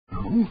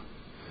No?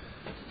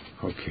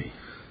 Okay.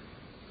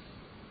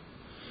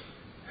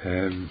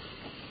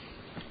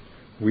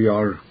 We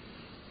are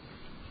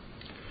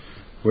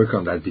working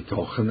on that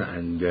Bitachon,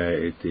 and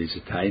it is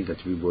a time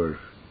that we were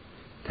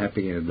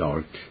tapping in the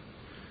dark.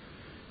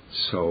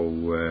 So,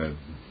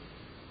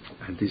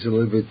 and it's a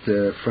little bit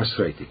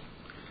frustrating.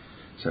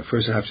 So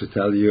first I have to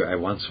tell you, I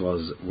once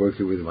was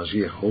working with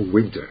Mashiach whole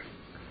winter,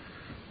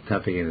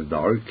 tapping in the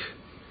dark,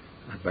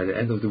 and by the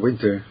end of the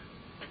winter,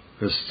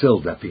 we're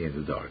still tapping in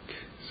the dark.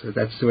 So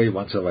that's the way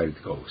once in a while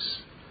it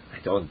goes.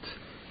 I don't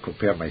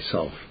compare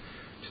myself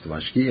to the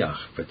Mashgiach,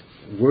 but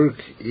work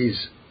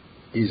is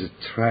a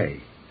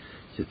try.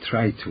 You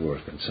try to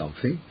work on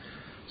something,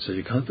 so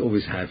you can't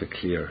always have a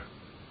clear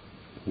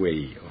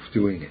way of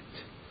doing it.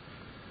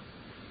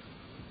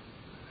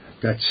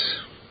 That's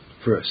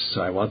first.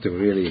 So I want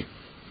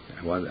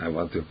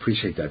to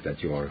appreciate that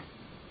you're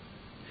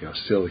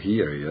still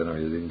here. You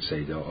didn't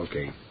say, oh,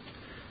 okay,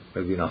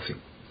 there'll be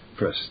nothing.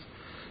 First.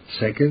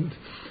 Second,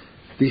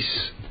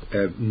 this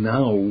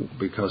now,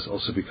 because I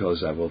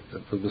will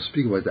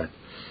speak about that,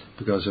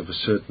 because of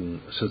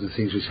certain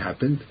things which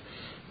happened.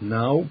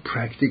 Now,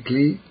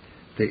 practically,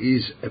 there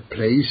is a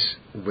place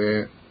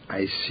where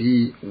I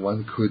see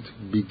one could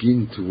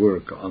begin to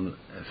work on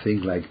a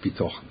thing like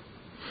Bitachon.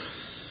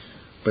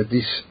 But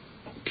this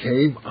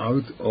came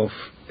out of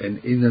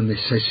an inner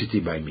necessity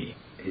by me.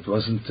 It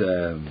wasn't.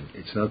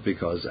 It's not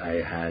because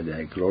I had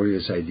a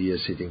glorious idea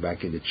sitting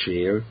back in the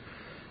chair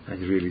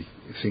and really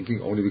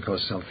thinking, only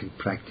because something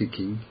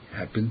practically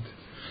happened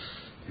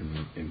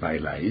in my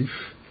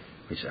life,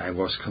 which I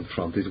was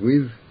confronted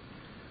with,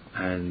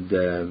 and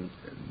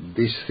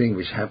this thing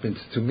which happened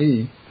to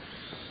me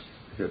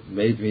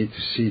made me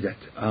to see that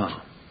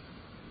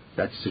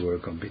that's the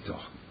work on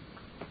Bitachon.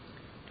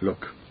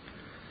 Look.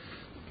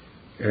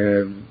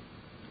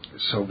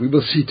 So we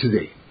will see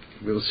today.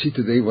 We'll see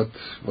today what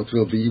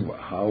will be,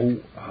 how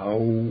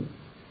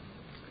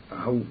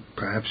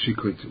perhaps we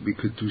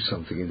could do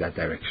something in that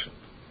direction.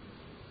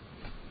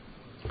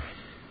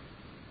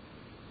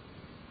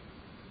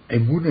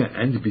 Emunah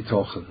and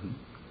Bitachon,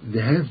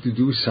 they have to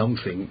do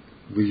something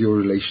with your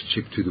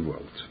relationship to the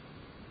world.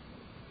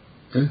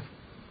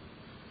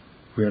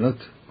 We are not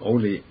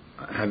only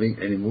having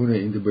an Emunah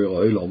in the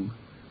Borei Olam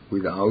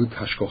without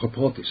Hashgacha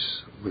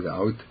Pratis,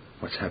 without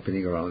what's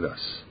happening around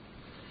us.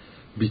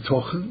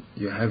 Bitachon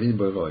you have in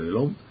Borei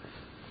Olam,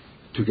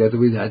 together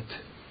with that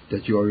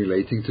you are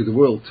relating to the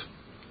world,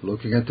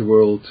 looking at the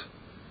world,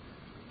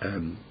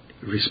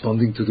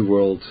 responding to the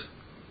world.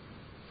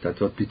 That's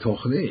what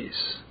Bitachon is.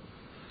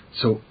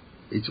 So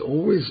it's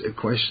always a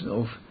question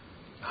of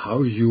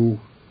how you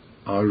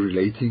are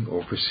relating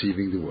or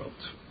perceiving the world.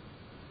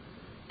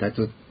 That's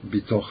what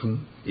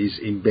Bitachon is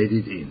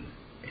embedded in.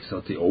 It's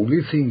not the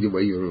only thing, the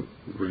way you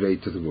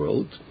relate to the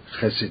world.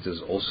 Chesed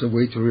is also a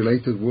way to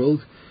relate to the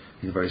world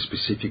in a very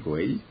specific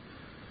way,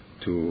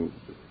 to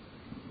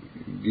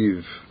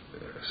give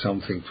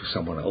something to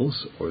someone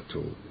else or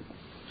to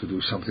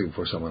do something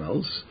for someone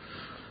else.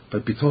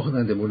 But Bitachon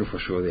and Emunah, for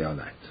sure, they are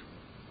that.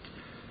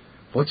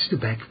 What's the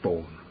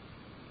backbone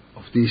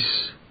of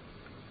this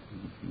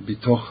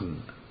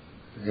Bitachon?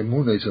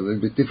 Emunah is a little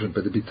bit different,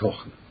 but the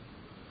Bitachon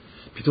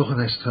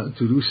has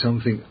to do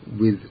something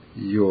with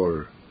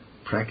your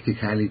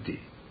practicality.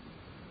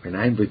 When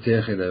I'm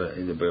betech in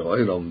the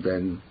Borei Olam,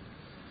 then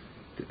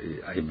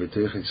I'm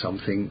betech in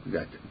something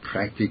that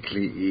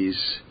practically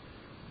is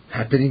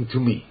happening to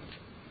me.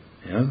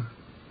 Yeah?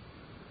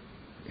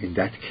 In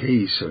that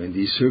case, or in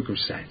these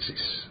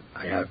circumstances,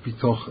 I have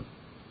Bitachon.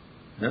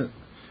 Yeah?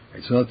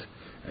 It's not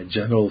a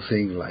general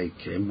thing like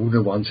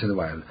Emunah once in a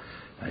while.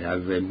 I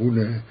have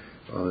Emunah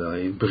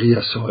in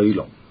Brias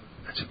Olam.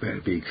 That's a very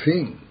big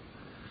thing.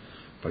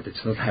 But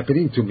it's not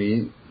happening to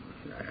me.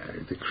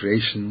 The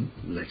creation,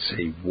 let's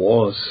say,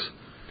 was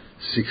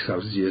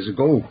 6,000 years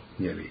ago,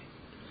 nearly.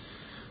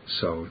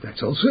 So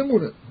that's also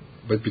Emunah.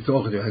 But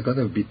Bitachon, you have got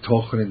to have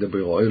Bitachon in the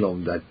Borei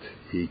Olam that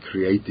He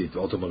created,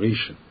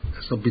 automation.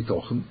 That's not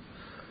Bitachon.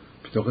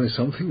 Bitachon is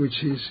something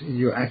which is in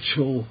your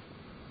actual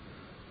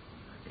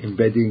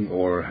embedding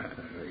or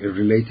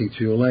relating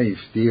to your life.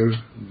 There,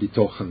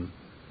 Bitachon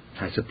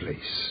has a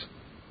place.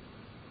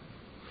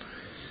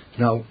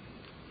 Now,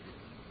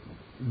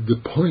 the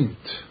point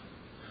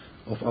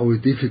of our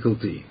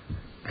difficulty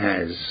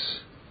as,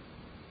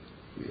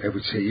 I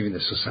would say, even a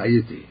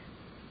society,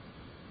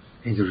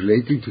 in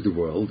relating to the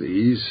world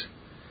is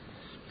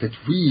that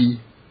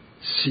we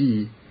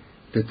see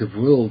that the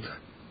world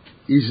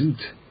is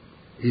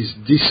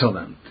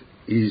dissonant,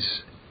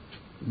 is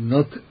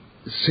not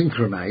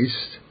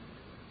synchronized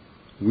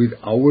with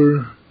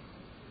our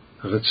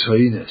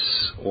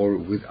retzoinus or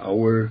with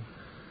our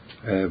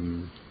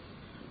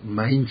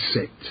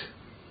mindset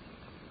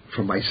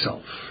for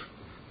myself.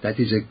 That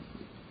is a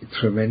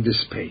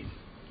tremendous pain.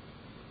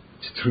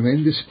 It's a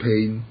tremendous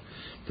pain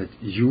that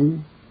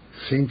you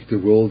think the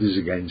world is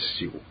against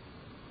you.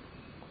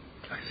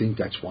 I think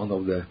that's one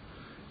of the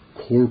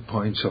core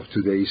points of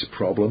today's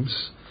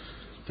problems,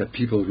 that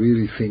people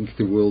really think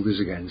the world is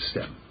against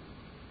them.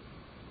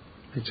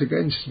 It's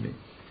against me.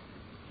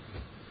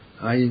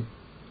 I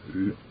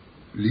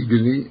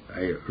legally,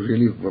 I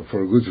really,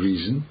 for a good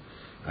reason,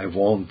 I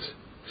want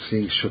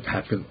things should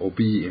happen or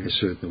be in a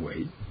certain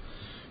way.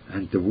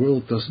 And the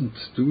world doesn't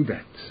do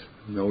that.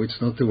 No, it's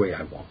not the way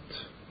I want.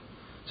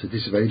 So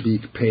this is a very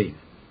big pain.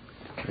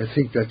 I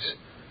think that's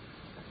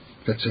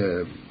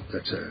a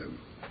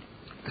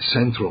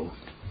central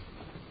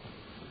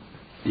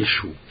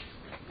issue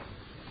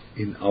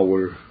in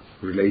our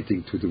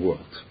relating to the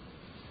world.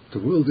 The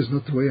world is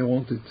not the way I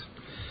want it.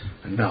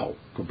 And now,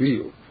 could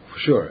be, for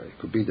sure, it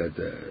could be that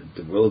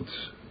the world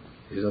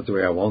is not the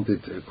way I want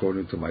it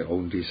according to my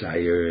own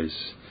desires,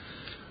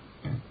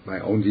 my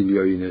own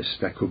demurriness,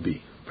 that could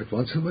be. But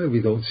once in a while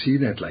we don't see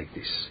that like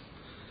this.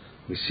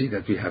 We see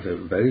that we have a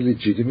very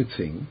legitimate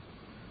thing.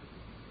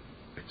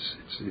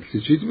 It's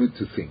legitimate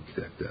to think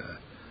that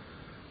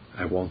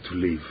I want to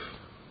live.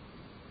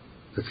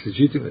 That's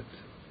legitimate.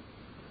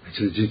 It's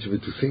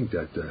legitimate to think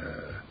that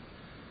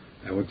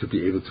I want to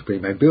be able to pay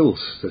my bills.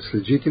 That's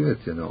legitimate,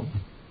 you know.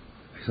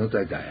 It's not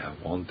that I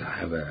want to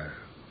have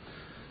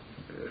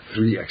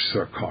 3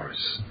 extra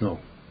cars. No.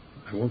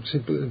 I want a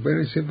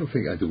very simple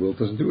thing, and the world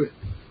doesn't do it.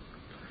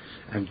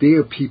 And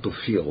there people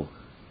feel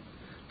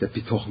that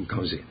Bitachon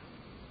comes in.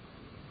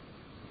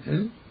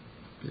 Yeah?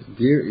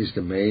 There is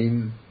the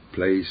main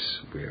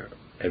place where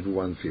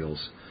everyone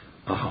feels,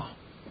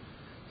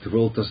 the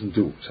world doesn't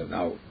do. So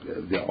now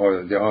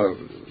there are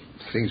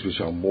things which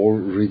are more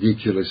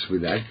ridiculous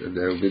with that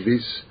than with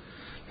this.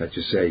 That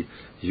you say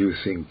you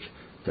think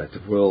that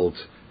the world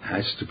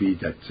has to be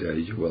that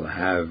you will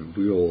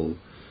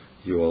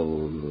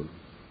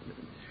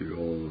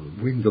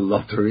win the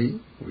lottery,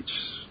 which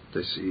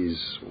this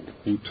is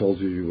who told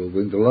you will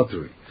win the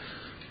lottery.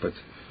 But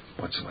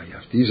once in a while you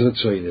have these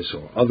retzonos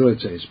or other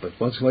retzonos, but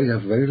once in a while you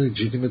have very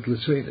legitimate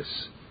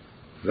retzonos,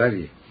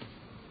 very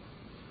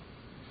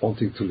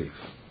wanting to live.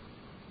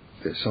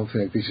 There's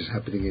something like this is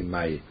happening in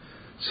my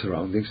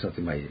surroundings, not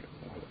in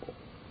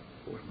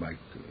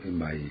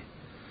my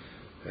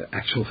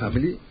actual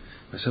family.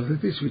 But something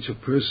like this, which a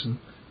person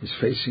is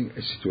facing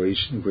a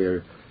situation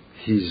where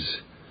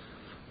his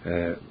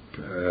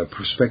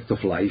prospect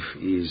of life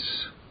is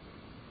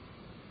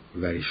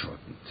very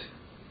shortened,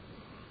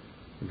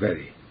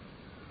 very,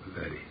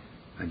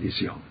 and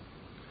he's young.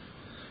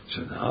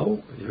 So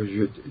now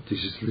this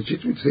is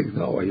legitimate thing.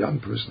 Now a young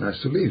person has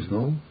to live.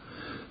 No,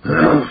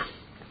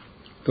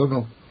 don't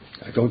know.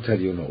 I don't tell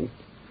you no,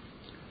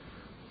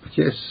 but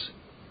yes.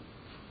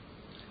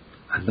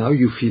 And now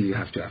you feel you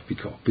have to have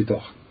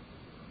Bitachon.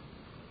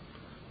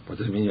 What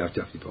does it mean you have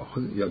to have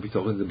Bitachon? You have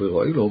Bitachon in the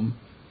Beroilum,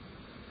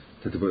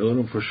 that the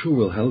Beroilum for sure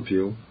will help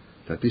you,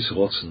 that this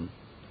rotzen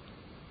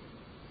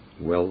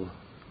will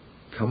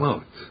come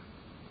out.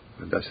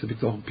 And that's the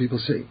Bitachon people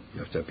say. You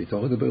have to have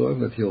Bitachon in the Beroilum,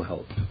 that he'll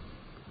help.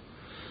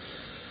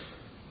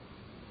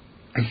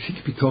 I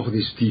think Bitachon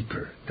is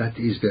deeper. That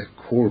is the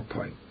core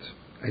point.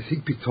 I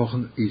think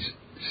Bitachon is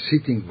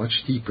sitting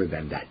much deeper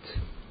than that.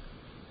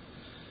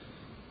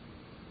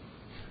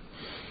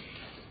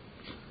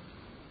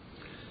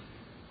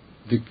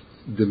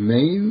 The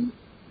main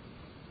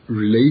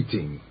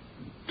relating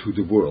to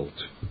the world,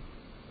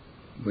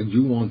 when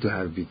you want to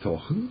have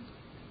Bitachon,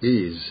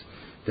 is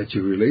that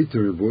you relate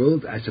to the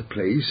world as a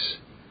place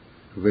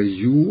where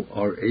you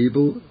are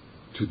able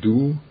to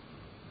do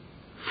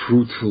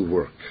fruitful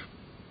work.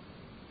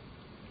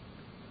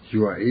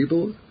 You are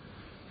able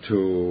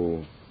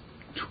to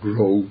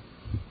grow,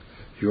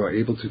 you are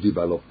able to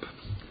develop,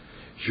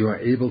 you are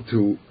able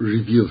to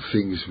reveal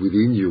things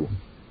within you.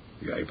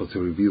 You are able to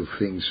reveal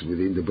things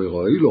within the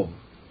Beroilum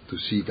to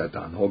see that the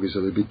Anhog is a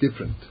little bit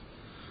different.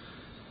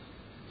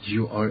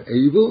 You are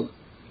able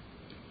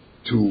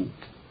to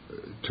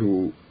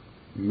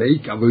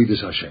make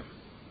Avodas Hashem.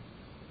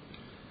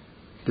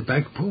 The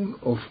backbone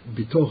of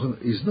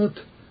Bitachon is not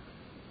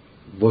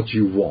what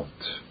you want.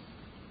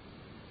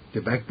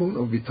 The backbone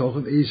of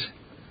Bitachon is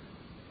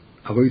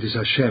Avodas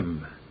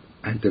Hashem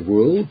and the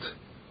world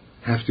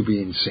have to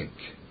be in sync.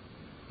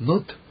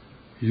 Not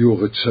your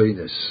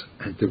retzonos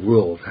and the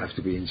world have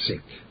to be in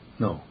sync.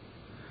 No.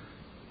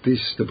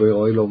 This, the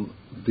Beroilum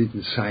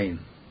didn't sign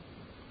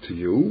to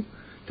you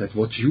that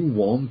what you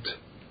want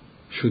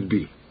should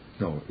be.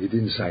 No, it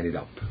didn't sign it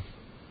up.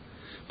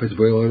 But the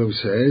Beroilum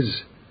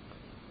says,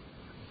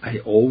 I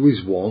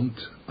always want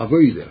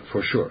avodah,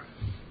 for sure.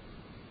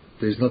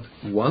 There's not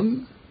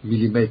 1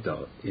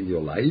 millimeter in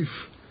your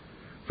life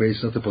where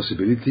it's not a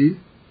possibility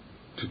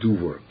to do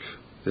work.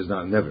 There's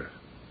never.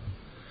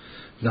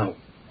 Now,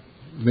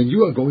 when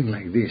you are going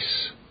like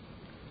this,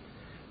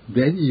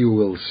 then you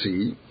will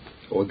see,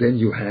 or then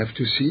you have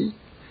to see,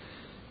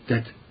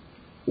 that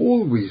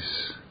always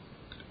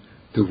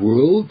the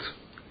world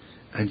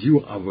and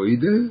your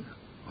avodah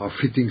are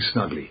fitting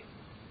snugly.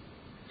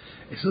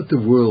 It's not the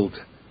world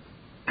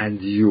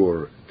and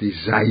your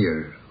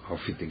desire are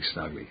fitting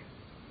snugly.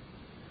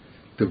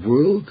 The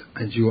world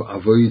and your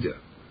avodah.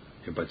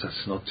 Yeah, but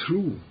that's not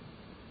true.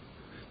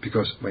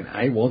 Because when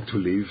I want to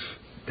live,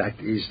 that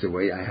is the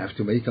way I have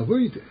to make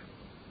avodah.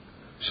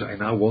 So I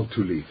now want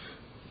to live.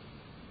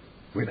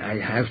 When I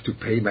have to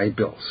pay my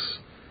bills,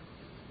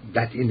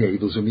 that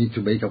enables me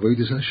to make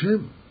avodas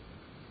Hashem.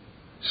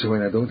 So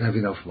when I don't have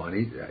enough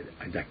money,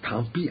 that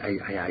can't be.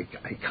 I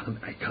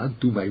can't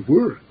do my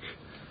work.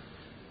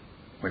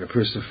 When a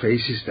person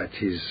faces that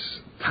his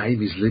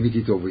time is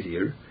limited over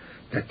here,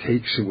 that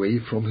takes away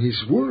from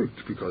his work,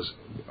 because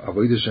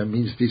avodas Hashem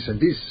means this and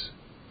this.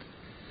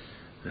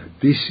 Now,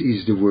 this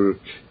is the work,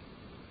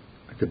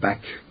 the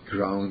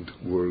background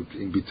work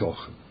in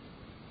Bitachon.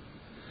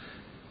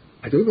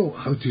 I don't know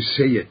how to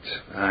say it.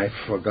 I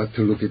forgot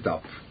to look it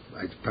up.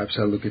 Perhaps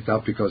I'll look it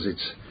up, because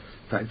it's,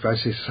 if I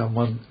say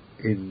someone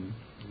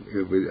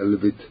with a little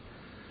bit,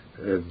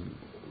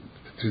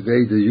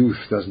 today the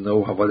youth doesn't know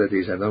what it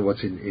is. I know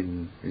what's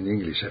in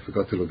English. I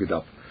forgot to look it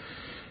up.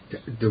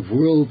 The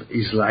world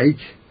is like,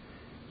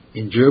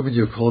 in German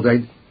you call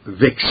that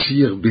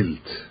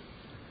Vexierbild.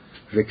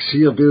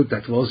 Vexierbild,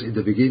 that was in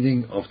the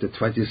beginning of the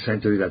 20th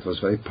century, that was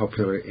very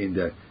popular in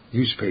the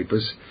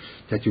newspapers,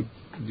 that you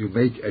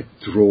make a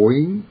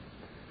drawing,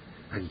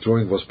 and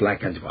drawing was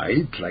black and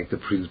white, like the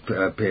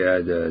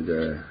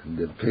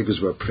papers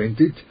were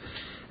printed,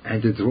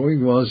 and the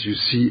drawing was, you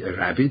see a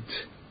rabbit,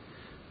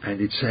 and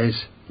it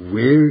says,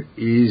 where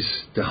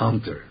is the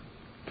hunter?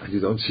 And you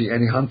don't see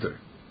any hunter.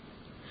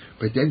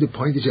 But then the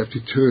point is, you have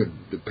to turn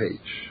the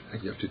page,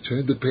 and you have to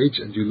turn the page,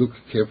 and you look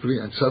carefully,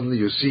 and suddenly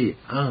you see,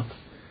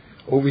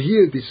 over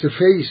here, this is the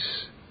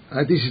face,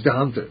 this is the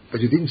hunter,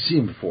 but you didn't see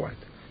him before.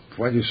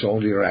 Before you saw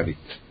only a rabbit.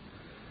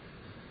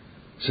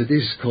 So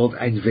this is called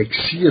ein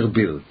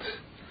Vexierbild.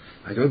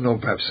 I don't know,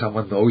 perhaps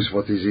someone knows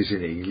what this is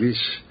in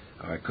English,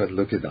 or I could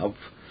look it up,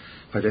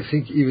 but I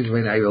think even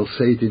when I will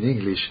say it in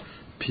English,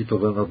 people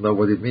will not know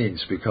what it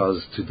means,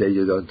 because today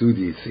you don't do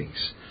these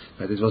things.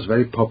 But it was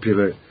very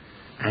popular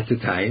at the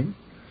time,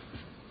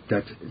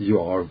 that you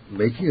are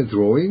making a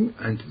drawing,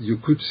 and you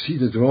could see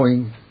the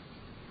drawing.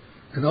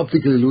 An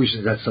optical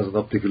illusion, that's not an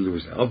optical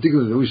illusion.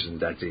 Optical illusion,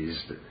 that is...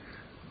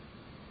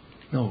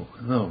 No,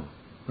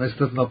 that's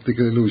not an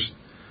optical illusion.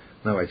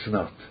 No, it's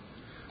not.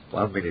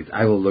 1 minute,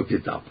 I will look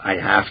it up. I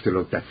have to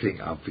look that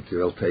thing up. It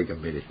will take a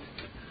minute.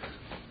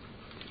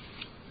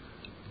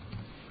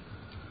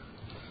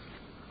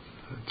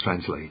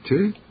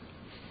 Translator.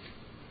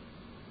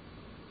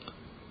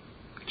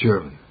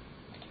 German.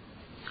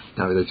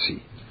 Now let's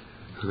see.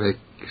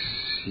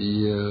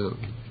 Vexierbild.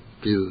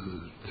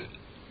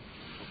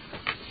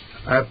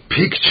 A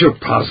picture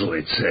puzzle,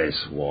 it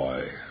says.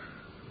 Why?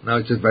 No,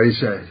 it's a very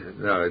sad.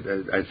 No,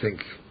 I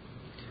think.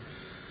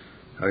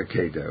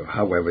 Okay, though.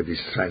 However, this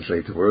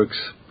translator works,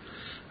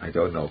 I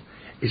don't know.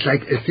 It's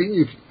like a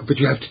thing, but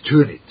you have to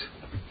turn it.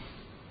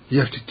 You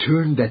have to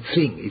turn that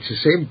thing. It's the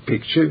same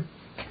picture.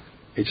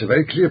 It's a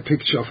very clear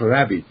picture of a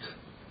rabbit.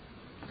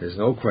 There's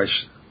no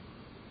question.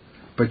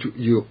 But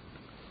you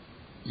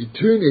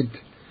turn it,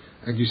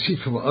 and you see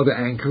it from another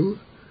angle,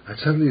 and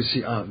suddenly you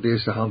see,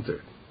 there's the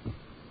hunter.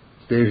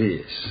 There he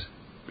is.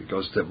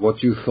 Because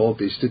what you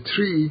thought is the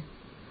tree,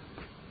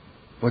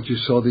 what you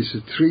saw is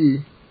a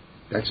tree,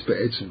 it's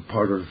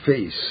part of the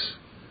face.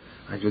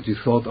 And what you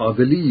thought are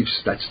the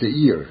leaves, that's the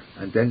ear.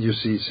 And then you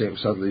see,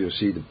 suddenly you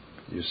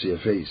see a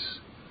face.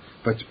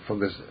 But from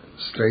the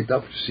straight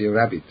up, you see a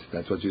rabbit.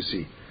 That's what you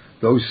see.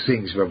 Those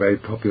things were very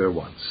popular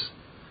once.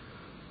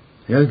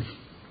 Yeah?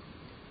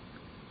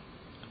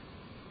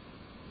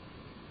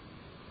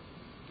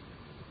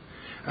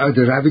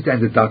 The rabbit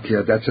and the duck,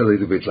 that's a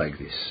little bit like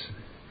this.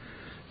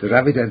 The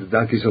rabbit and the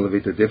duck is a little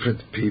bit a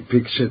different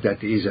picture.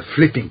 That is a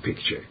flipping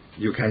picture.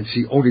 You can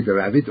see only the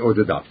rabbit or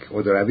the duck,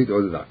 or the rabbit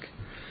or the duck.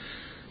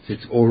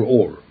 It's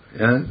or.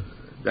 Yeah?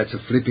 That's a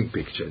flipping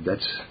picture.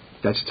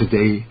 That's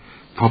today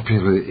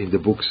popular in the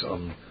books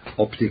on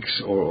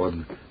optics or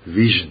on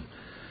vision.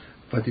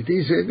 But it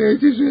is a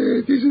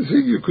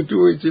thing, you could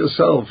do it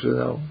yourself,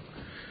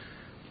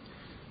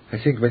 I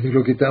think when you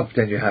look it up,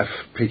 then you have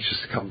pictures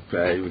come.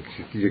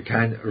 You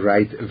can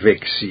write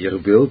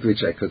Vexierbild,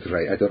 which I could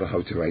write. I don't know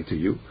how to write to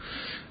you.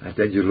 And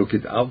then you look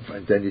it up,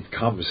 and then it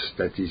comes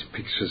that these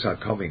pictures are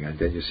coming, and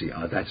then you see,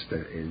 that's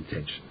the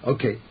intention.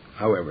 Okay.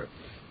 However,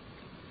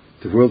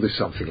 the world is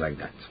something like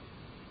that.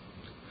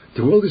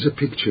 The world is a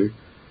picture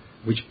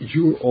which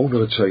your own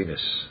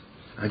Ratzonos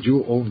and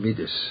your own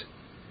Midas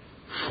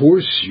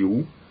force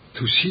you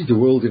to see the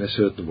world in a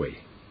certain way.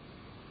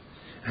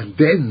 And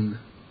then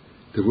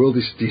the world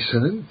is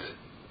dissonant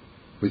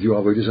with your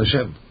avodas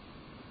Hashem.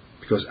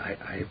 Because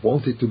I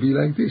want it to be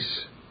like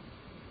this.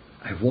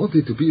 I want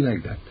it to be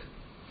like that.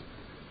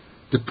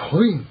 The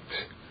point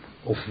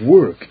of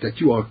work,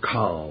 that you are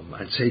calm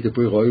and say the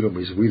Borei Olam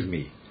is with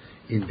me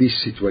in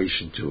this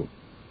situation too,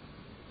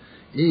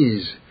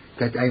 is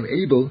that I'm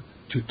able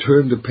to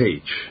turn the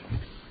page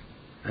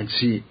and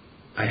see,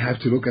 I have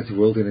to look at the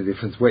world in a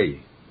different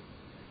way.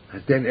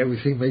 And then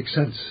everything makes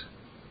sense.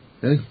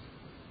 Eh?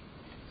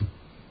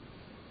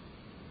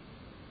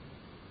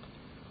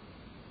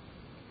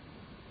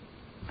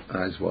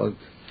 As what?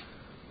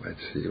 Let's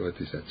see, what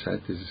is that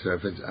sentence? This is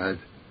reference at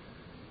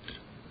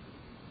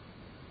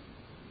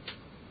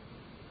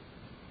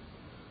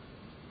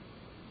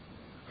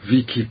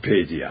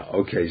Wikipedia.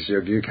 Okay,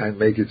 so you can't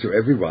make it to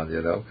everyone,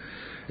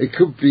 It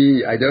could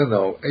be, I don't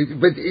know,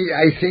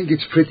 I think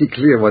it's pretty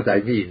clear what I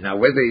mean. Now,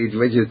 when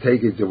you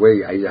take it the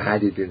way I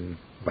had it in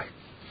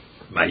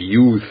my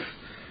youth,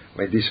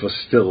 when this was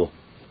still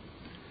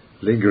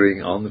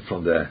lingering on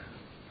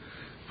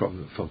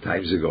from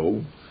times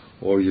ago,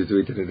 or you do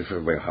it in a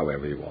different way,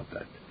 however you want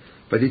that.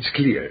 But it's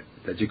clear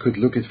that you could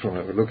look at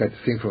the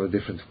thing from a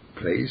different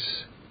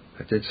place,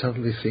 and then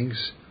suddenly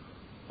things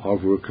are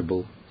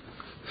workable,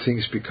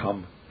 things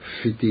become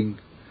fitting,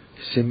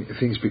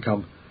 things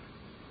become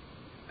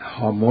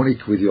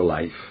harmonic with your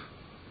life,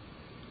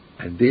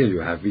 and there you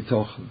have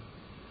Bitachon.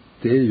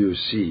 There you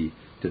see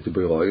that the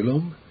Borei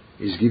Olam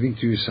is giving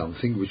to you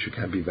something which you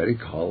can be very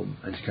calm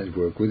and you can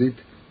work with it,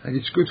 and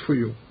it's good for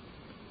you.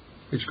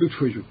 It's good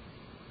for you.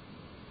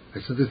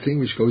 It's not a thing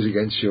which goes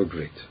against your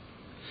grit.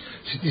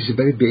 So it is a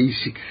very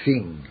basic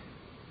thing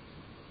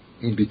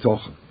in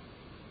Bitachon,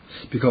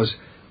 because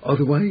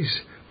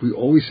otherwise we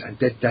always, and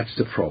that's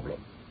the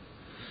problem.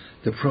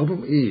 The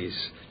problem is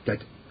that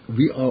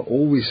we are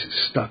always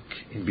stuck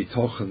in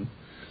Bitachon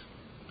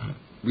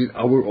with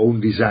our own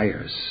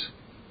desires,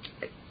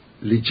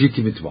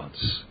 legitimate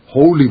ones,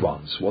 holy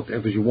ones,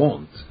 whatever you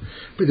want.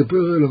 But the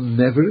Borei Olam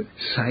never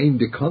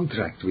signed a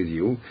contract with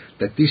you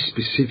that this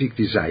specific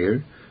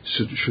desire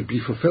should be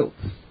fulfilled.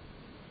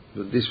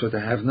 But this is what I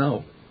have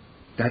now.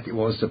 That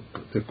was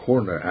the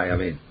corner I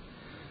am in.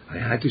 I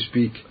had to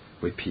speak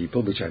with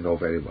people, which I know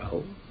very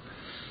well,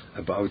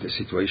 about a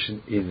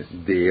situation in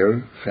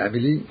their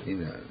family,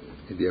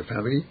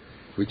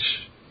 which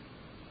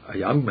a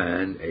young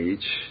man,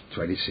 age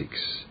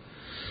 26,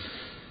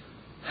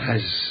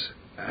 has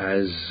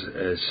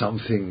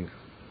something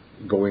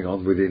going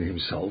on within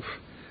himself,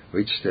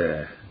 which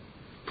the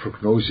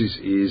prognosis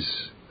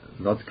is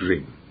not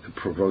grim. The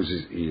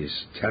prognosis is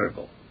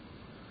terrible.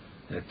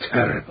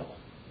 Terrible.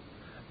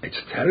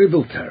 It's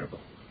terrible.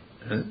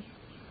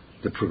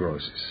 The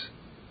prognosis.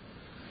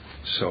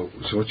 So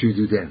what do you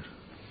do then?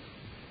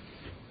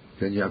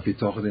 Then you have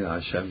Bitachon in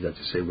Hashem that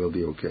to say will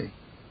be okay.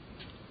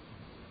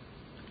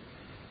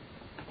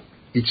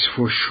 It's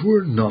for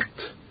sure not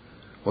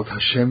what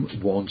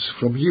Hashem wants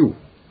from you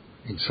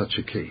in such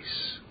a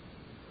case.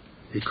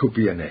 It could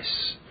be an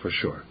S, for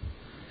sure.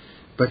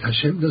 But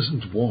Hashem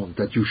doesn't want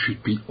that you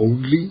should be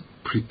only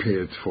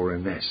prepared for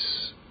an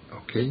S.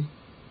 Okay?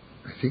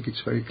 I think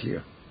it's very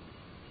clear.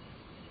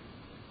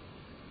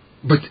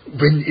 But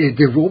when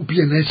there won't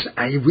be an S,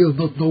 I will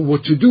not know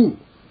what to do.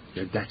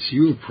 Then that's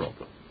your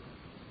problem.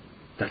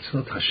 That's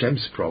not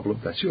Hashem's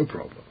problem, that's your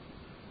problem.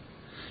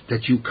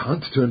 That you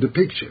can't turn the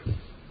picture.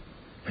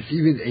 And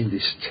even in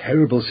this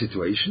terrible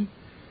situation,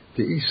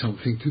 there is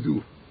something to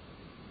do.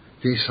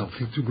 There is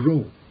something to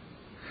grow.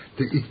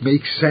 It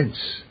makes sense.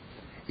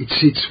 It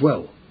sits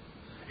well.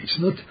 It's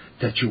not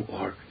that you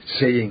are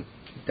saying,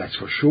 that's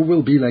for sure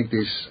will be like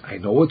this, I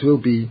know it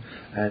will be,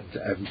 and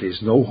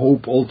there's no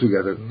hope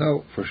altogether.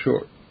 No, for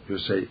sure. You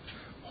say,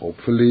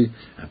 hopefully,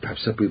 and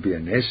perhaps that will be a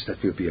nest,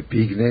 that will be a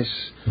big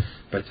nest,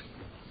 but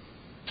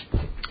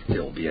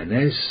there will be a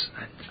nest,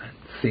 and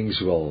things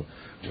will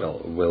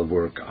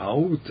work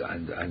out,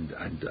 and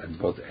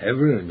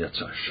whatever, and that's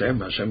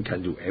Hashem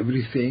can do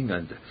everything,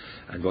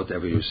 and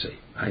whatever you say.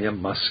 I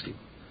am masking.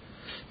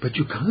 But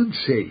you can't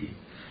say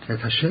that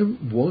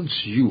Hashem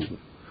wants you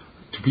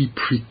to be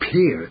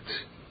prepared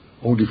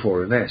only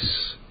for an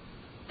S.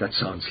 That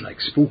sounds like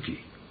spooky.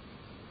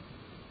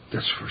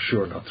 That's for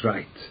sure not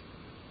right.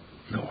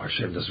 No,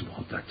 Hashem doesn't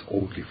want that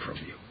only from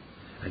you.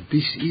 And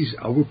this is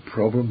our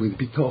problem with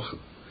Bitachon.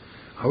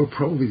 Our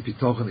problem with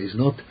Bitachon is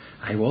not,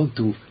 I want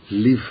to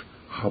live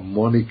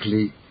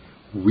harmonically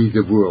with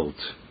the world.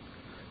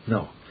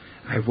 No,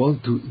 I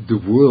want the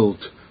world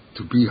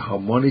to be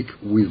harmonic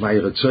with my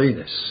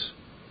Retzonos.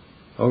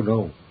 Oh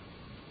no.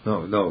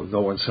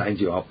 No one signed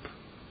you up.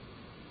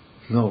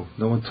 No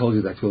one told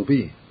you that will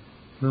be.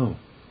 No.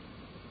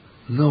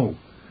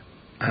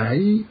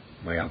 My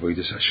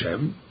Avodas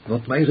Hashem,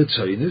 not my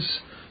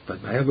Retzonos,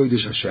 but my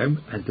Avodas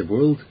Hashem and the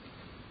world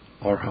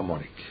are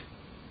harmonic.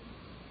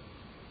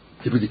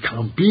 But it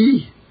can't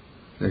be.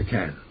 They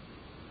can.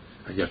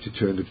 And you have to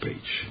turn the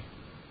page.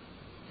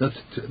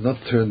 Not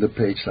turn the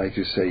page like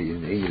you say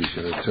in English.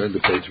 Turn the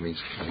page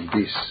means like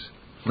this.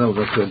 No,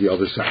 not turn the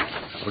other side.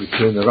 Only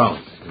turn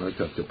around. You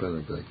have to turn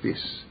it like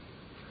this.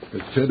 You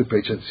turn the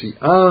page and see,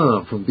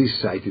 from this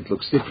side it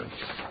looks different.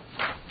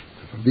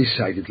 From this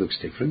side it looks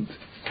different.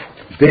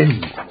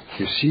 Then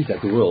you see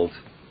that the world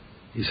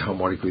is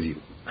harmonic with you.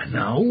 And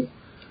now,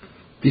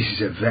 this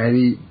is a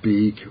very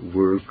big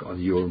work on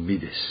your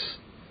midas.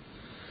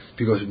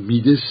 Because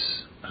midas,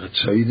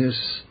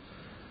 Retzonos,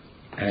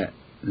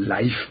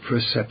 life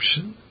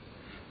perception,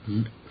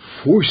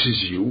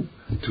 forces you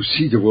to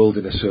see the world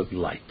in a certain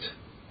light.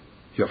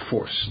 You are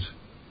forced.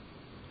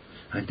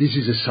 And this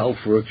is a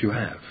self-work you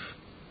have.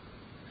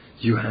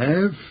 You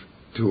have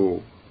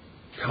to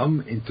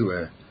come into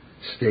a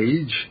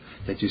stage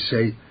that you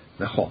say,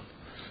 Nachon,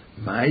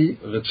 my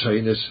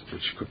Retzonos,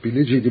 which could be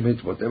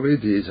legitimate, whatever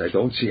it is, I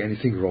don't see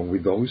anything wrong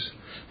with those,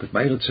 but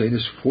my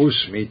Retzonos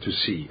force me to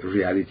see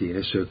reality in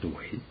a certain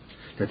way,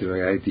 that the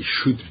reality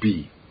should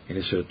be in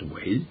a certain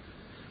way,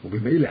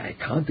 I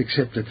can't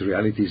accept that the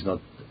reality is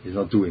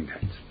not doing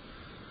that.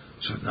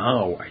 So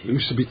now I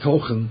use the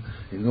Bitachon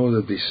in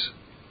order these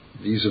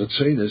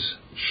Ratzonos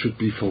should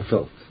be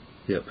fulfilled.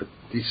 Yeah, but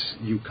this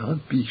you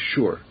can't be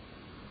sure,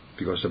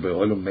 because the Borei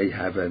Olam may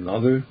have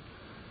another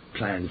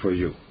plan for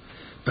you.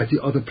 But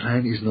the other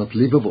plan is not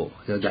livable.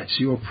 Yeah, that's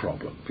your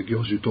problem,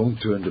 because you don't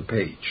turn the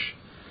page.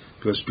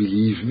 Because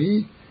believe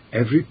me,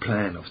 every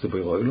plan of the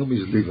Borei Olam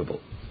is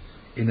livable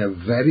in a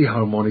very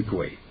harmonic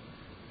way.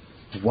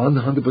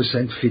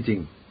 100%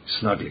 fitting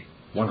snugly.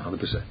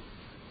 100%.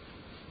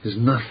 There's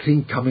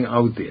nothing coming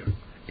out there.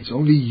 It's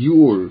only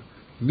your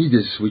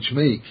midas which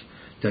make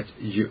that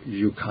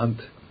you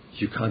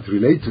can't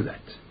relate to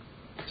that.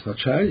 It's not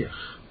shaykh.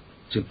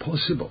 It's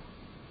impossible.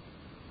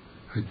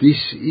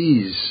 This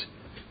is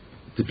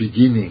the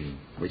beginning,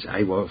 which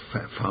I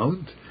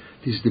found.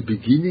 This is the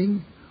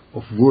beginning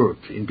of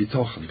work in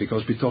Bitachon,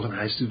 because Bitachon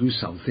has to do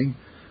something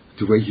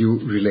the way you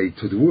relate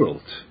to the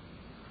world,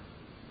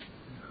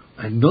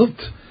 and not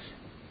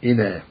in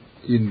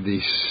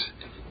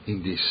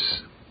this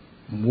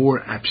more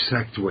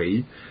abstract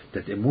way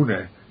that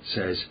Emunah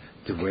says,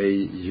 the way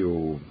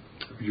you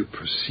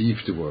perceive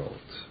the world,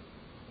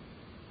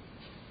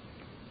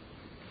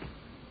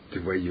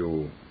 the way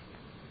you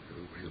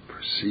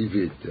perceive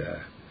it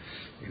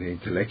in an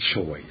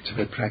intellectual way. It's a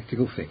very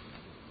practical thing.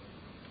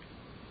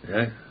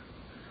 Yeah,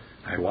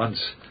 I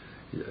once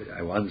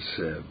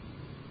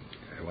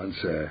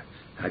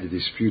had a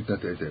dispute.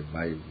 Not that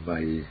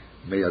my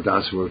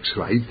Meyadas works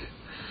right,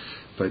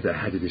 but I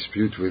had a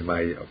dispute with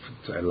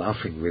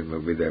laughing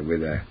with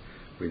a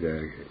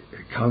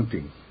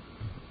accounting,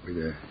 with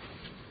a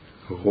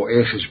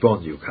ro'eh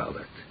cheshbon, you call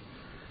it.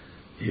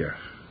 Here,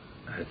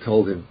 I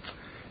told him,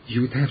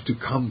 you would have to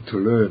come to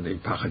learn in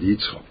Pachad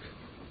Yitzchok.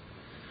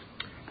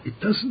 It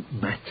doesn't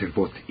matter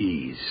what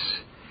is.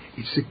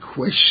 It's a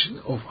question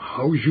of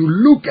how you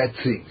look at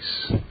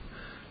things.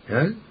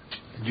 Yeah?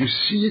 You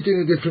see it in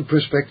a different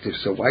perspective.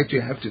 So why do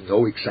you have to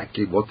know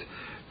exactly what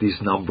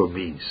this number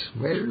means?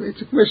 Well,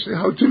 it's a question of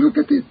how to look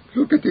at it.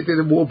 Look at it in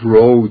a more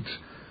broad,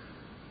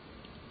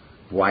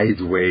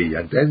 wide way,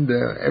 and then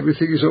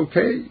everything is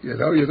okay. You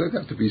don't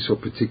have to be so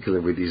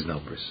particular with these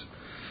numbers.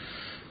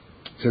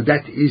 So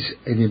that is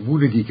an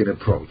Emunah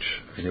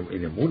approach. In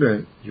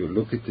Emunah, you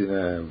look at it in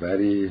a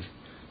very...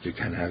 You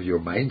can have your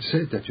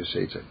mindset that you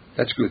say,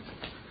 that's good.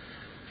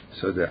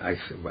 So I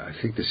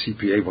think the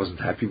CPA wasn't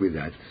happy with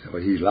that.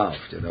 But he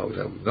laughed,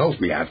 No,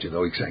 we have to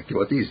know exactly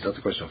what it is. It's not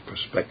a question of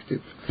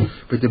perspective.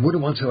 But the Emunah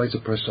once in a while is a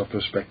question of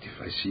perspective.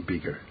 I see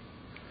bigger.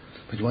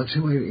 But once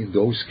in a while, in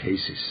those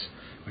cases,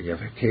 when you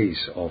have a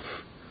case of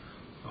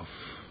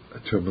a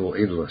terminal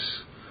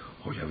illness,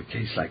 or you have a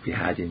case like we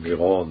had in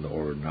Miron,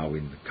 or now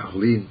in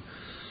Karlin,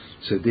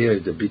 so there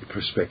the big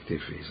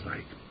perspective is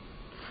like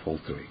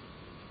faltering.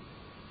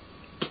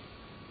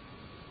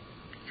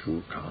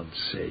 You can't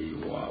say,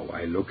 wow,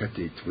 I look at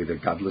it with a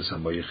godless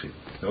moyach.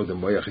 No, the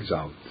moyach is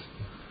out.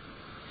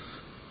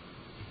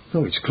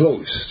 No, it's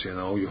closed, you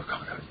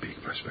can't have a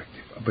big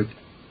perspective. But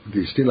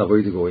there's still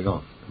avodah going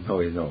on. No,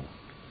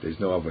 there's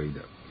no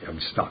avodah. I'm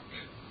stuck.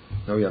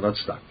 No, you're not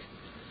stuck.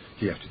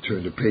 You have to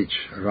turn the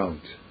page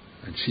around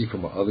and see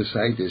from the other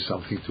side there's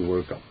something to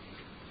work on.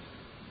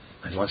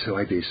 And once in a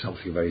while there's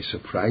something very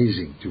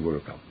surprising to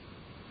work on.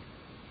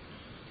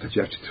 But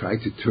you have to try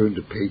to turn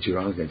the page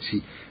around and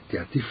see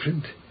there are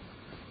different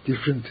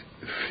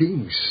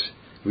things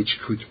which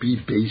could be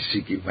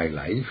basic in my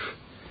life,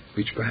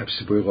 which perhaps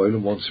the Borei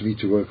Olam wants me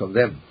to work on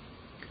them.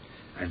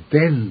 And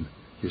then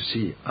you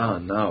see,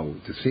 now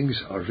the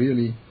things are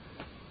really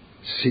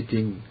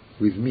sitting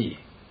with me.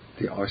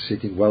 They are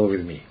sitting well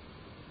with me.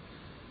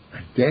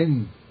 And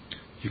then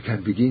you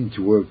can begin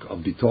to work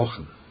on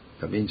Bitachon.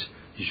 That means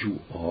you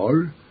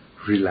are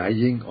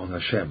relying on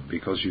Hashem,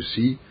 because you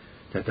see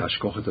that the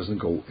Hashgacha doesn't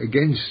go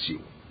against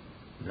you.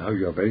 Now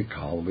you are very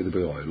calm with the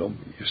Borei Olam.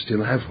 You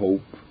still have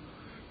hope.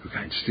 You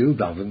can still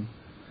daven,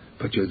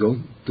 but you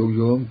don't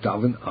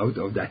daven out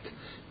of that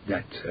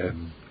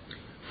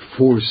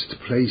forced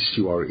place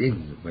you are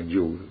in when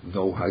you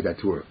know how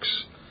that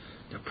works.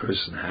 The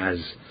person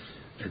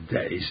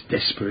is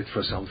desperate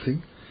for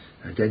something,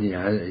 and then he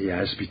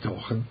has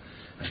Bitachon,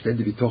 and then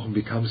the Bitachon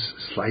becomes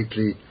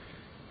slightly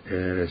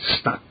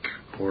stuck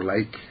or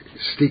like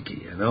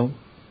sticky. That's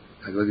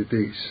what it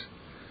is.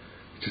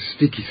 It's a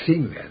sticky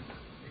thing then.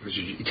 Because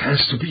it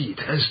has to be,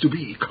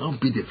 it can't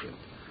be different.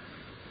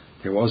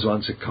 There was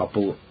once a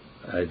couple,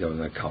 there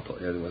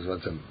was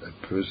once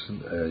a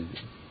person,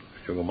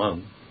 a young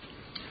man,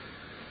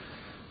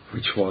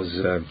 which was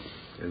a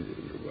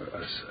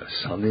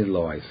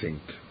son-in-law, I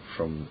think,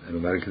 from an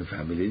American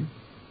family,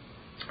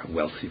 a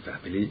wealthy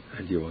family,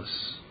 and he was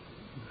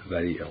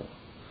very ill.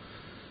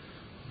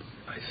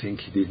 I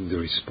think he didn't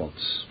respond.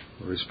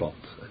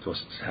 It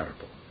was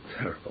terrible.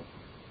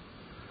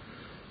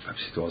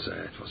 Perhaps it was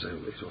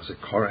a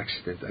car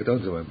accident. I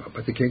don't remember.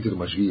 But they came to the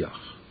Mashgiach.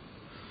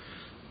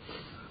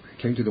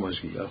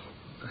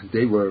 And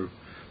they were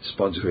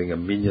sponsoring a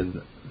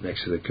minyan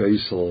next to the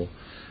Keusel.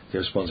 They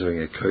were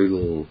sponsoring a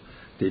Keul.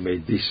 They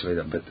made this,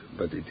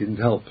 but it didn't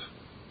help.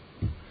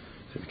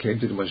 So and came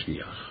to the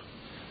Mashgiach,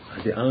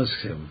 and they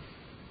asked him,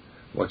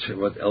 what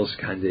else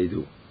can they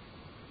do?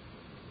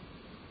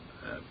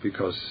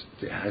 Because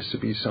there has to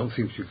be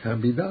something which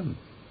can be done.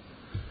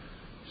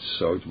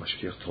 So the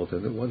Mashgiach told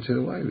them that once in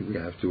a while we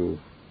have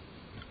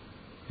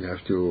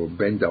to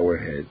bend our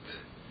head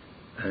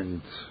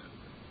and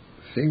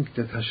think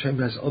that Hashem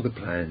has other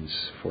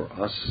plans for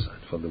us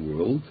and for the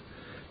world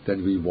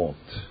than we want.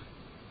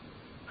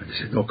 And they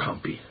said, no,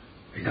 can't be.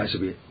 There has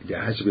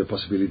to be a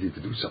possibility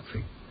to do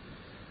something.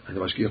 And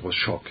the Mashgiach was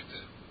shocked.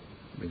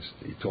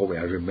 He told me,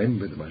 I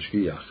remember the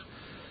Mashgiach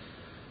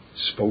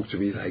spoke to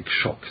me like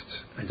shocked.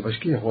 And the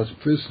Mashgiach was a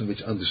person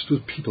which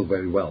understood people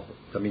very well.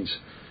 That means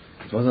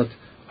it was not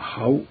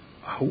how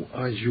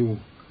are you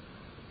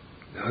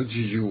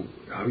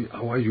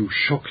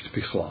shocked,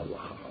 Bichlal?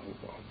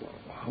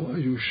 How are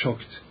you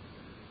shocked?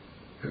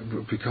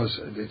 Because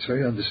it's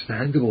very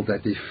understandable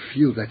that they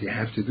feel that they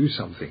have to do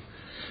something.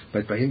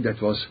 But by him that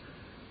was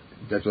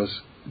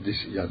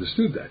this, he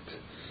understood that.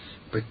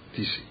 But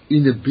this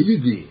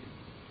inability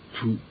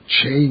to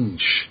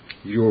change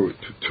to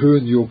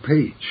turn your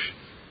page,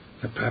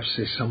 and perhaps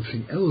there's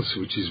something else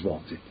which is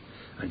wanted,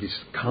 and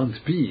this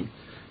can't be.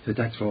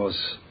 That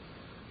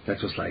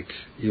was like,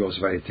 he was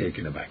very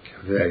taken aback,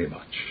 very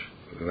much,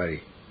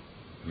 very,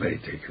 very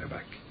taken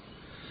aback.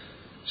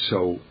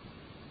 So,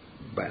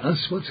 by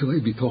us, once in a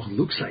while, Bitachon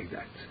looks like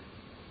that.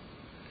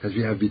 That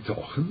we have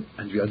Bitachon,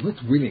 and we are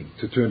not willing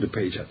to turn the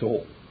page at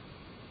all.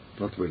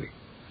 Not willing.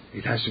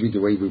 It has to be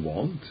the way we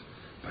want,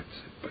 but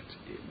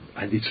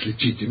and it's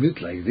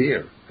legitimate, like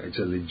there. It's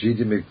a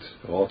legitimate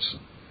Rotzen.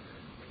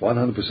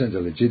 100% a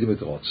legitimate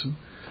Rotzen,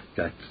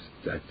 that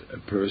a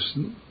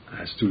person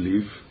has to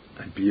live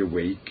and be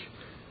awake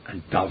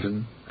and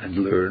daven and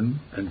learn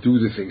and do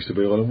the things the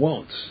B'Olam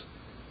wants,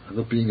 and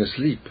not being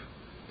asleep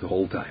the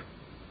whole time.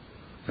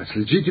 That's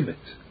legitimate.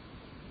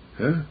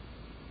 Huh?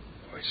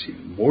 It's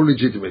even more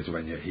legitimate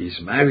when he's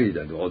married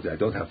and all that. I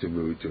don't have to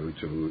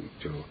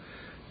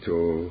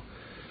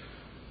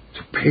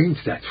paint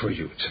that for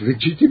you. It's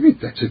legitimate.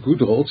 That's a good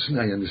Rotzen.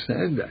 I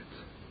understand that.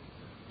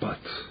 But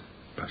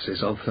perhaps there's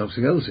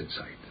something else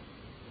inside.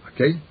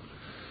 Okay?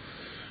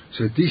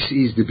 So this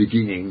is the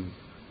beginning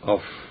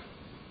of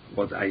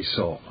what I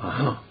saw.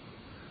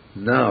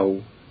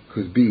 Now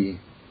could be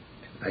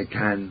I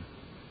can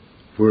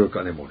work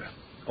on Emunah,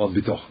 on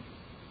Bitachon.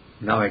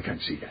 Now I can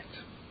see that.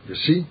 You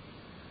see?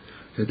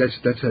 So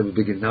that's how we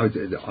begin. Now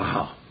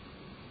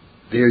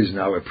there is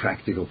now a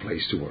practical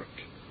place to work.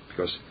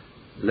 Because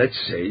let's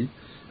say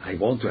I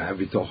want to have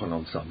Bitachon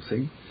on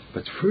something,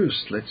 but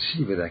first let's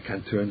see whether I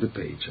can turn the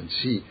page and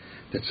see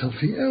that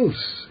something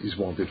else is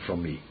wanted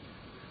from me.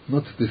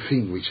 Not the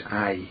thing which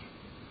I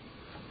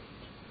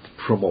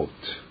promote.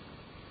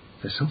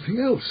 There's something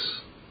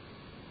else.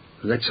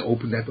 Let's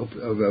open that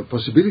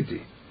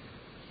possibility.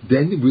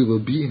 Then we will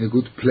be in a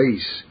good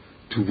place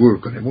to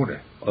work on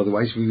Emunah.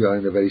 Otherwise we are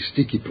in a very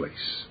sticky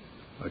place.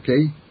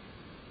 Okay?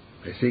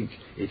 I think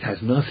it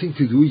has nothing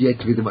to do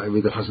yet with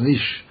the Chazon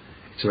Ish.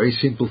 It's a very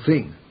simple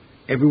thing.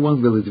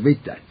 Everyone will admit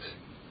that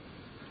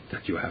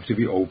you have to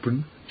be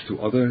open to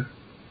other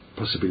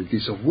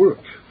possibilities of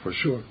work, for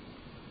sure.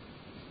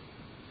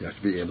 You have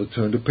to be able to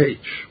turn the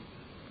page.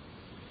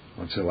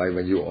 Once in a while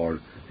when you are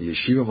a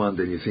yeshiva man,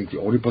 then you think the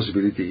only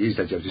possibility is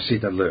that you have to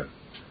sit and learn.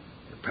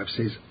 Perhaps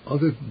there's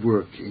other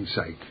work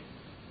inside.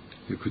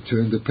 You could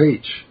turn the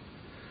page.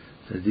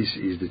 So this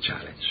is the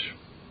challenge.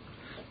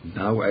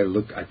 Now I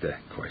look at the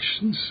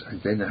questions,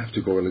 and then I have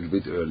to go a little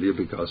bit earlier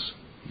because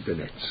the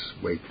nets.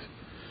 Wait.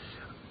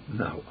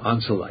 Now,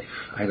 answer life.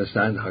 I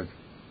understand how...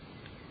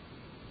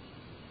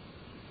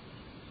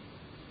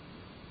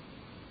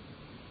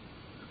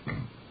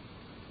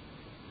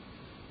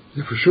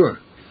 Yeah, for sure.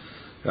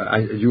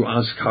 You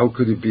ask how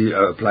could it be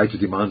applied to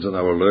demands on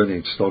our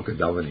learning, Stalk and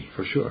davening,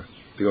 for sure.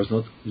 Because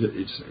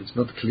it's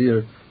not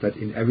clear that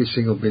in every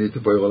single minute the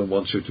B'Olam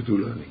wants you to do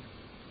learning.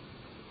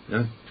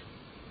 Yeah?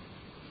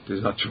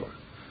 It's not sure.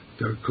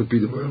 There could be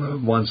the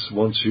B'Olam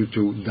wants you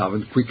to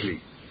daven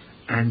quickly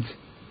and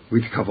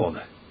with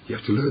kavanah. You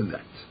have to learn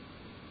that.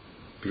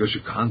 Because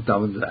you can't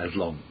daven as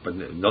long. But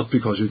not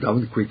because you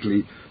daven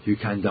quickly, you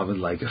can daven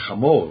like a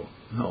chamor.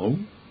 No.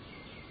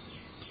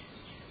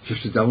 You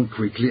have to daven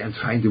quickly and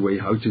find a way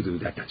how to do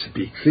that. That's a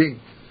big thing.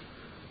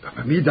 But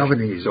for me,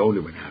 davening is only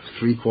when I have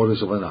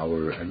 3/4 of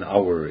an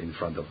hour in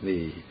front of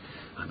me,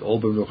 and all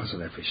b'menuchas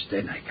nefesh,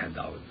 then I can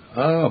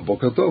daven.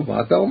 Boker tov,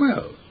 ma'ata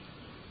omer.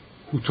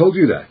 Who told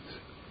you that?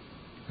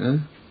 Huh?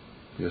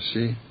 You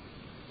see?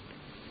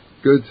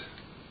 Good.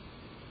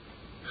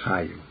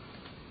 Chaim.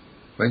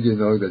 When do you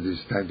know that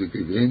it's time to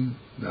give in?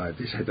 No,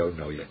 this I don't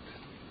know yet.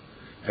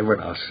 Everyone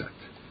asks that.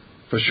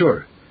 For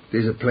sure,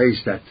 there's a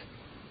place that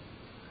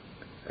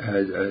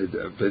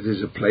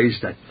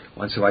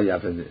once in a while you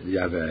have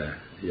a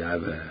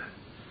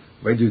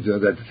when do you know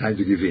that the time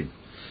to give in?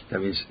 That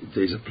means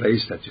there's a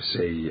place that you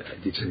say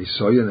it's an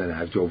isoyan and I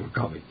have to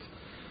overcome it.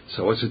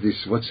 So what's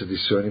the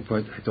discerning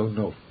point? I don't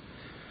know.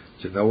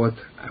 Do you know what?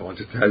 I want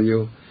to tell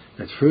you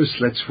that first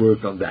let's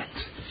work on that.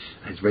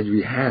 And when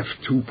we have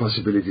two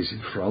possibilities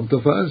in front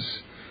of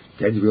us,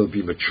 then we'll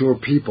be mature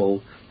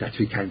people that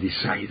we can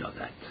decide on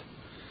that.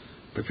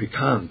 But we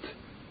can't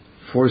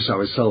force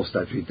ourselves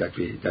that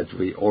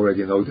we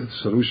already know the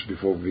solution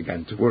before we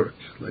begin to work.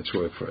 Let's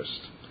work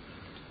first.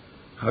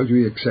 How do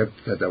we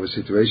accept that our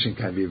situation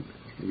can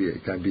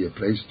be a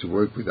place to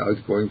work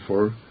without going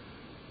for?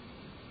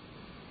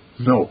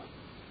 No.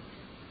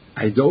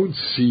 I don't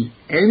see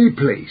any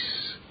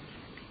place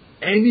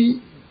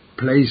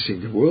in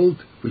the world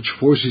which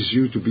forces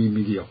you to be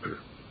mediocre.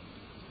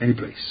 Any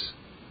place.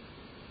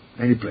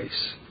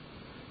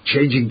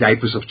 Changing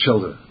diapers of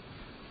children.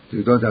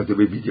 You don't have to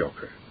be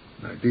mediocre.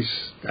 Now, this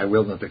I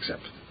will not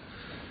accept.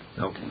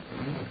 Now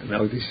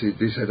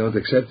this I don't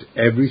accept.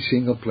 Every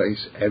single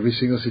place, every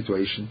single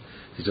situation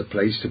is a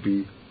place to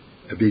be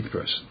a big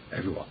person.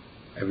 Everyone,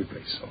 every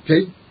place.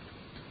 Okay.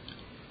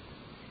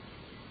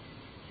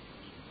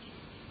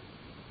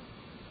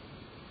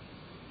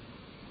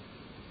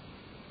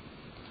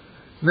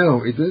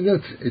 No, it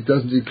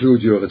doesn't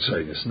include your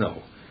Ritzonos.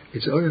 No.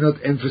 It's only not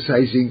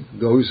emphasizing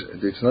those.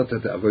 It's not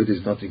that the avoid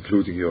is not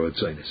including your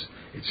Ritzonos.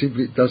 It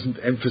simply doesn't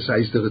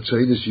emphasize the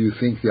Ritzonos you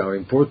think they are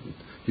important.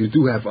 You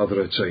do have other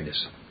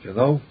Ritzonos. You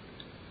know?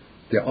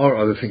 There are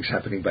other things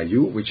happening by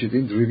you which you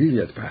didn't reveal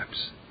yet,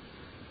 perhaps.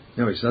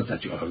 No, it's not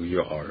that you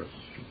are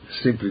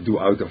simply do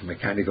out of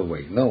mechanical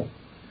way. No.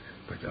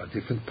 But there are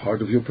different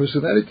part of your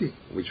personality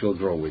which will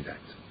grow with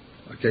that.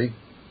 Okay?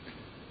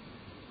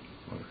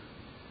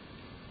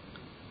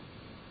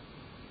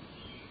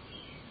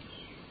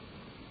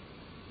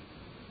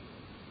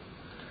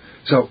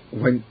 So,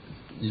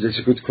 that's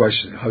a good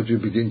question. How do you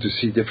begin to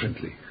see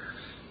differently?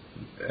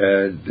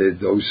 When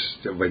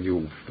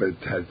you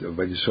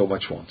so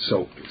much want.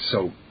 So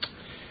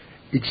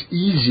it's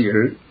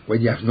easier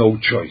when you have no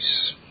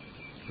choice.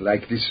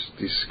 Like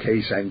this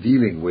case I'm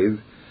dealing with,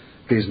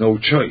 there's no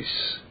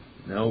choice.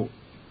 No,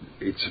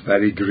 it's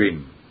very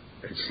grim.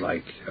 It's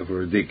like a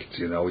verdict.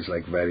 It's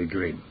like very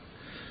grim.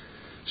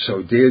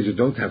 So there you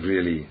don't have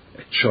really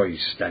a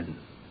choice. Then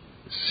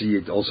see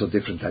it also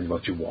different than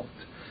what you want.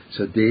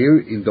 So there,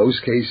 in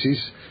those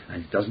cases,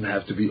 and it doesn't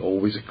have to be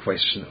always a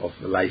question of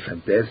life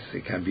and death,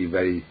 it can be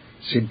very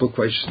simple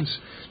questions,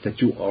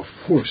 that you are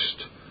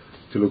forced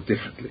to look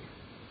differently.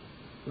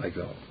 Like,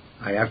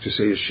 I have to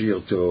say a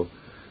shiur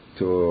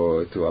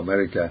to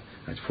America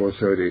at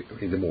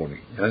 4:30 in the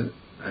morning,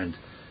 and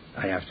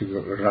I have to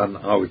run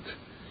out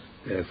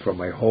from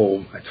my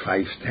home at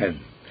 5:10,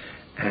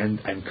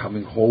 and I'm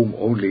coming home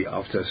only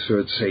after a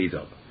third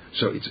Seder.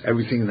 So it's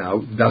everything now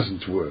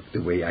doesn't work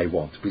the way I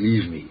want,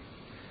 believe me.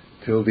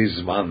 Till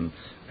this one,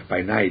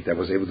 by night, I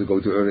was able to go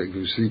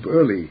to sleep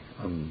early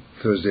on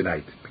Thursday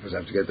night, because I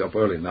have to get up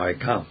early. Now I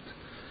can't,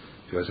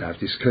 because I have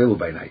this kill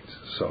by night.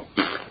 So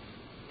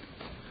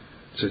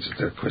it's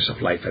a question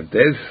of life and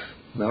death.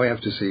 Now I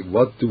have to say,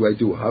 what do I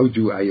do? How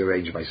do I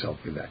arrange myself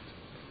with that?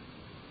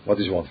 What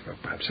is one?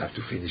 Perhaps I have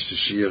to finish the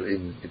shiur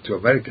into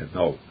America.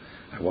 No,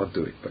 I won't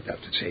do it, but I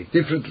have to say it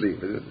differently,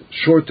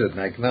 shorter,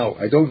 like now.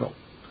 I don't know.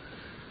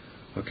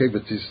 Okay,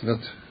 but it's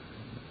not.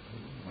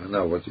 Well,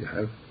 now what do you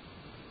have?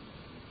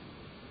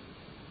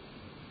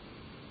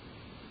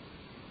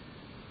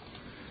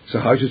 So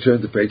how do you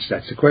turn the page?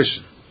 That's the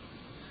question.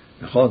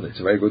 It's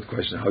a very good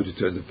question. How do you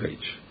turn the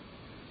page?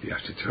 You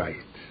have to try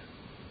it.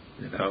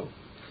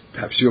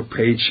 Perhaps your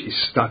page is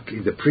stuck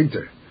in the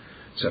printer,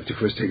 so you have to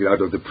first take it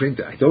out of the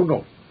printer. I don't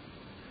know.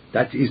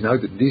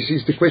 This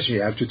is the question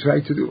you have to try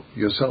to do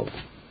yourself.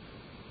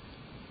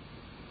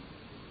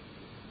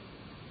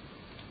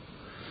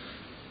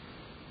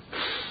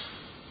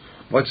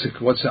 What's the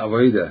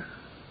avodah?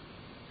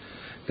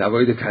 The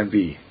avodah can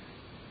be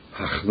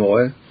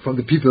hachnoe from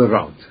the people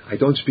around. I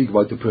don't speak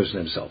about the person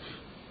himself.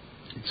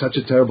 It's such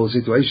a terrible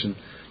situation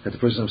that the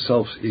person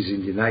himself is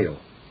in denial.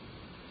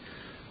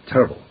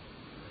 Terrible.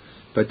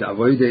 But the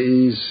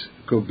avodah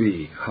could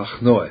be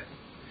hachnoe.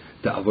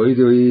 The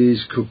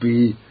avodah could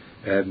be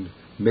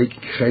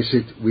making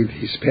chesed with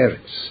his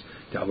parents.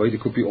 The avodah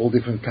could be all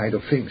different kind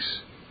of things.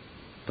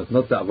 But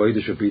not the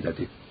avodah should be that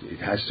it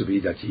has to be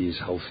that he is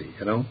healthy.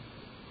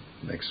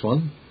 Next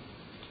one.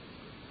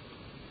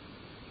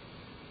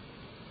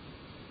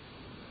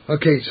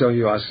 Okay, so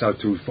you asked how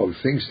to both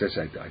things. That's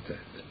like that.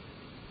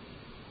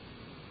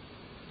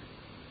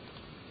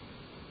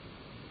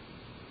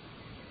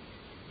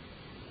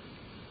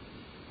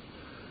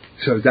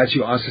 So that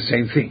you ask the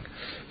same thing.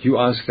 You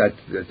ask that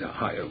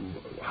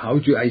how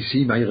do I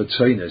see my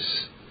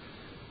Ritzonos,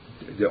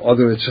 the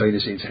other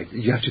Ritzonos inside?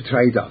 You have to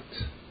try it out.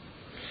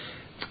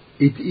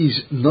 It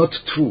is not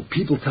true.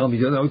 People tell me,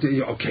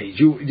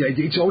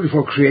 it's only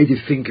for creative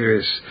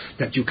thinkers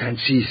that you can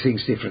see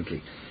things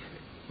differently.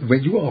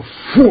 When you are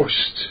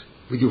forced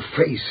with your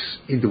face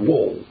in the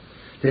wall,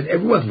 then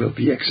everyone will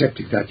be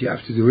accepting that you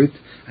have to do it,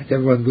 and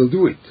everyone will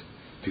do it,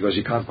 because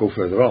you can't go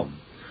further on.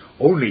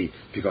 Only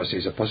because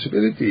there's a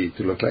possibility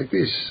to look like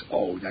this.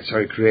 Oh, that's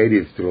very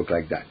creative to look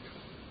like that.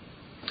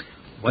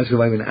 Once in a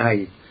while when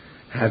I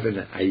have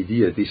an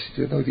idea, these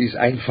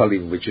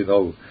Einfalling, which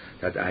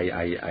that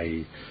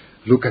I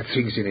look at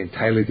things in an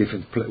entirely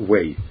different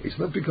way. It's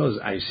not because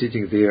I'm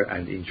sitting there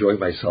and enjoy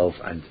myself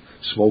and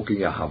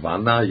smoking a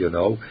Havana,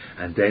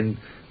 and then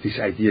this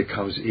idea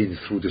comes in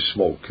through the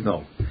smoke.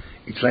 No.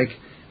 It's like,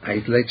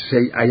 let's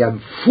say I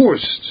am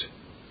forced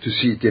to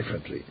see it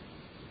differently.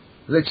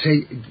 Let's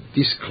say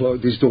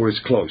this door is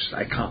closed,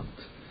 I can't.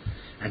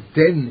 And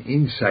then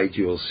inside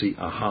you will see,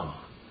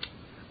 aha,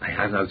 I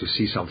have now to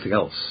see something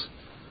else.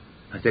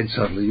 And then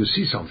suddenly you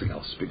see something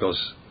else,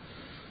 because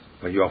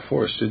when you are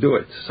forced to do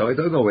it. So I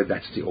don't know whether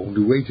that's the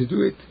only way to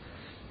do it,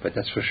 but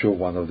that's for sure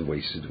one of the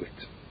ways to do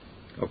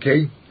it.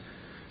 Okay?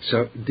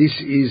 So this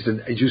is,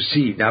 you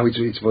see, now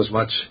it was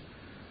much,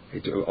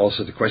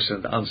 also the question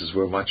and answers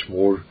were much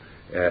more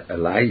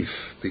alive,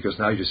 because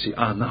now you see,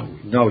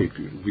 now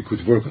we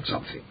could work on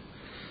something.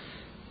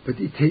 But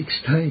it takes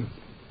time.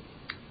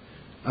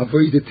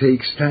 Avoid it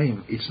takes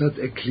time. It's not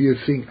a clear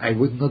thing. I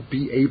would not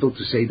be able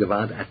to say the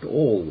Vaad at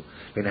all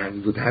when I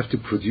would have to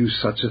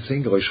produce such a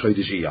thing, Rosh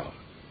Chodesh Iyar.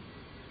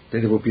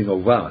 Then there would be no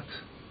Vaad.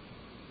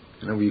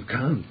 You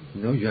can't.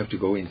 You have to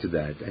go into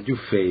that, and you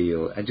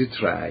fail, and you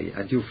try,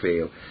 and you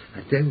fail,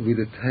 and then with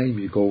the time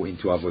you go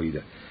into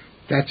Avoida.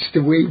 That's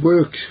the way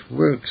works.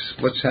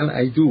 What shall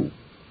I do?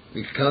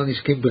 Ik kan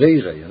is geen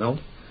breren,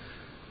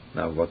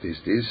 Now, what is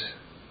this?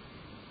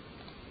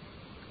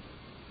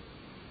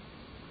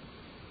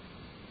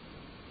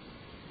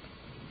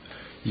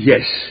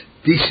 Yes,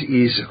 this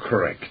is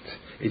correct.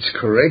 It's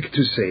correct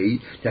to say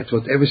that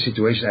whatever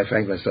situation I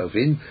find myself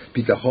in,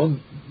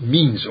 Bitachon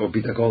means, or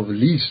Bitachon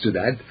leads to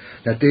that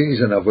there is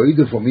an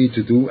avoider for me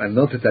to do, and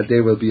not that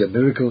there will be a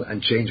miracle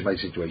and change my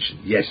situation.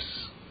 Yes.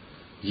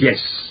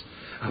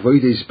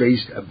 Avoider is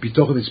based,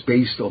 Bitachon is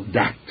based on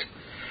that.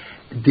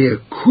 There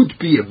could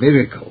be a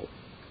miracle,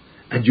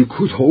 and you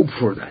could hope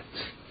for that.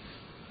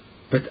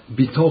 But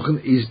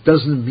Bitachon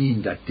doesn't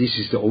mean that this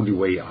is the only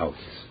way out.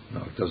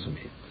 No, it doesn't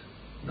mean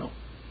it. No.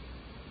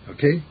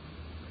 Okay?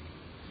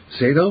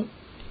 Say no.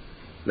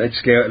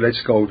 Let's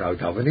go now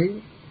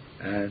davening,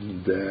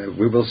 and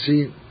we will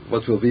see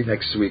what will be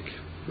next week.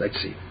 Let's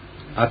see.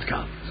 Ad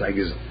kan. Sei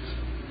gesund.